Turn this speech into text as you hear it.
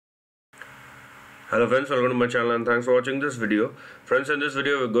Hello friends, welcome to my channel and thanks for watching this video. Friends, in this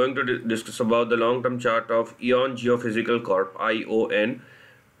video we're going to discuss about the long-term chart of Ion Geophysical Corp, ION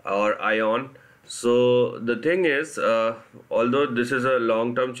or Ion. So the thing is, although this is a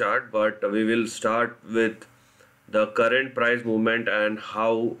long-term chart, but we will start with the current price movement and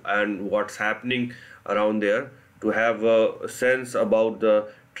how and what's happening around there to have a sense about the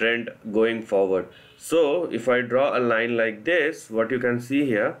trend going forward. So if I draw a line like this, what you can see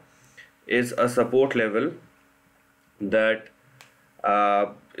here is a support level that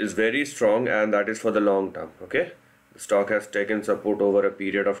is very strong, and that is for the long term. Okay, the stock has taken support over a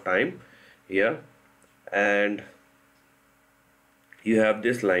period of time here, and you have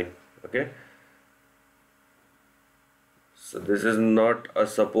this line. Okay, so this is not a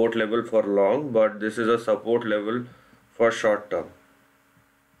support level for long, but this is a support level for short term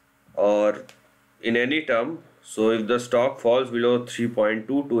or in any term. So if the stock falls below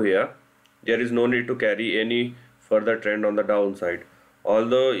 3.22 here, there is no need to carry any further trend on the downside.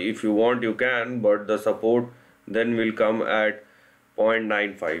 Although if you want you can, but the support then will come at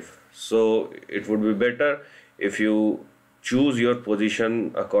 0.95. So it would be better if you choose your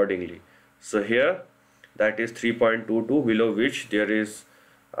position accordingly. So here that is 3.22, below which there is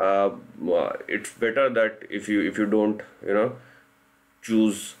it's better that if you don't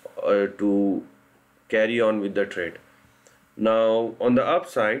choose to carry on with the trade. Now on the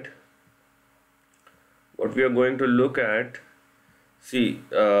upside, what we are going to look at, see,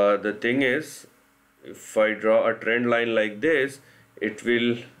 the thing is, if I draw a trend line like this, it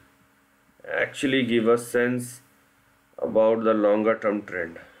will actually give a sense about the longer term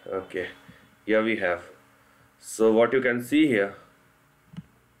trend. Okay, here we have. So what you can see here,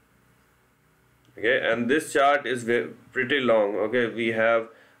 okay, and this chart is pretty long. Okay, we have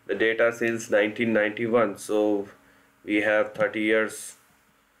the data since 1991, so we have 30 years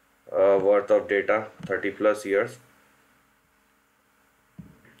worth of data, 30 plus years.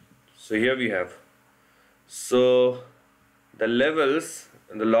 So here we have, so the levels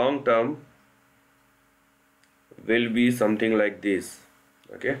in the long term will be something like this.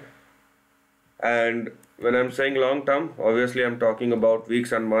 Okay, and when I'm saying long term, obviously I'm talking about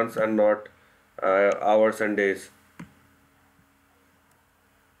weeks and months and not hours and days.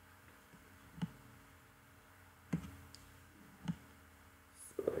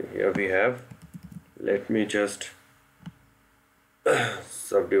 Here we have, let me just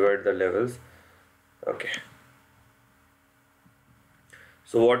subdivide the levels. Okay,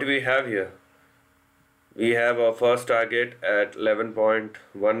 so what we have here, we have our first target at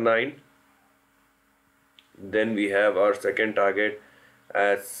 11.19, then we have our second target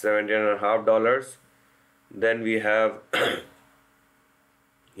at $17.50, then we have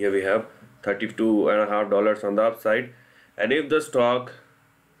here we have $32.50 on the upside, and if the stock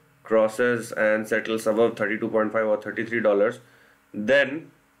crosses and settles above 32.5 or $33,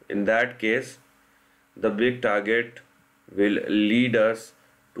 then in that case the big target will lead us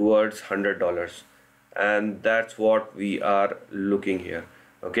towards $100, and that's what we are looking here.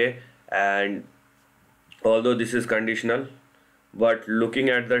 Okay, and although this is conditional, but looking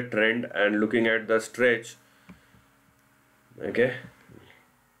at the trend and looking at the stretch, okay,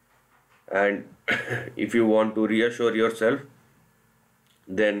 and if you want to reassure yourself,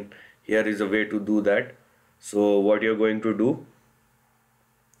 then here is a way to do that. So what you're going to do,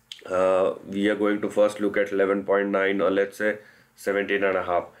 we are going to first look at 11.9 or let's say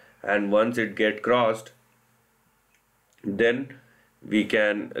 17.5, and once it get crossed, then we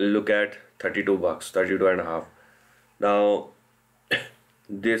can look at $32, 32.5. Now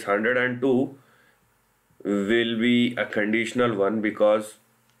this 102 will be a conditional one, because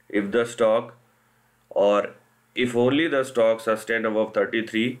if the stock, or if only the stock sustain above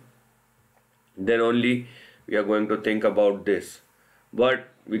 33, then only we are going to think about this. But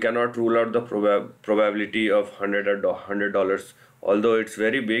we cannot rule out the probability of $100, although it's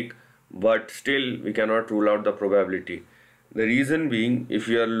very big, but still we cannot rule out the probability. The reason being, if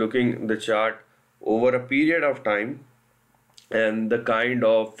you are looking the chart over a period of time and the kind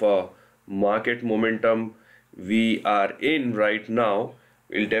of market momentum we are in right now,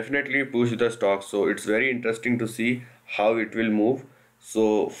 will definitely push the stock. So it's very interesting to see how it will move.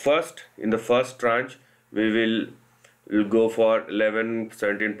 So first, in the first tranche, we will go for 11,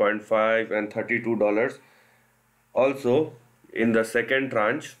 17.5 and $32. Also in the second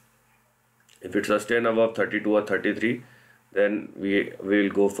tranche, if it sustains above 32 or 33, then we will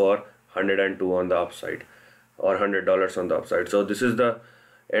go for 102 on the upside, or $100 on the upside. So this is the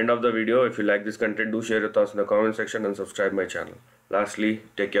end of the video. If you like this content, do share your thoughts in the comment section and subscribe my channel. Lastly,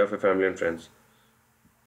 take care of your family and friends.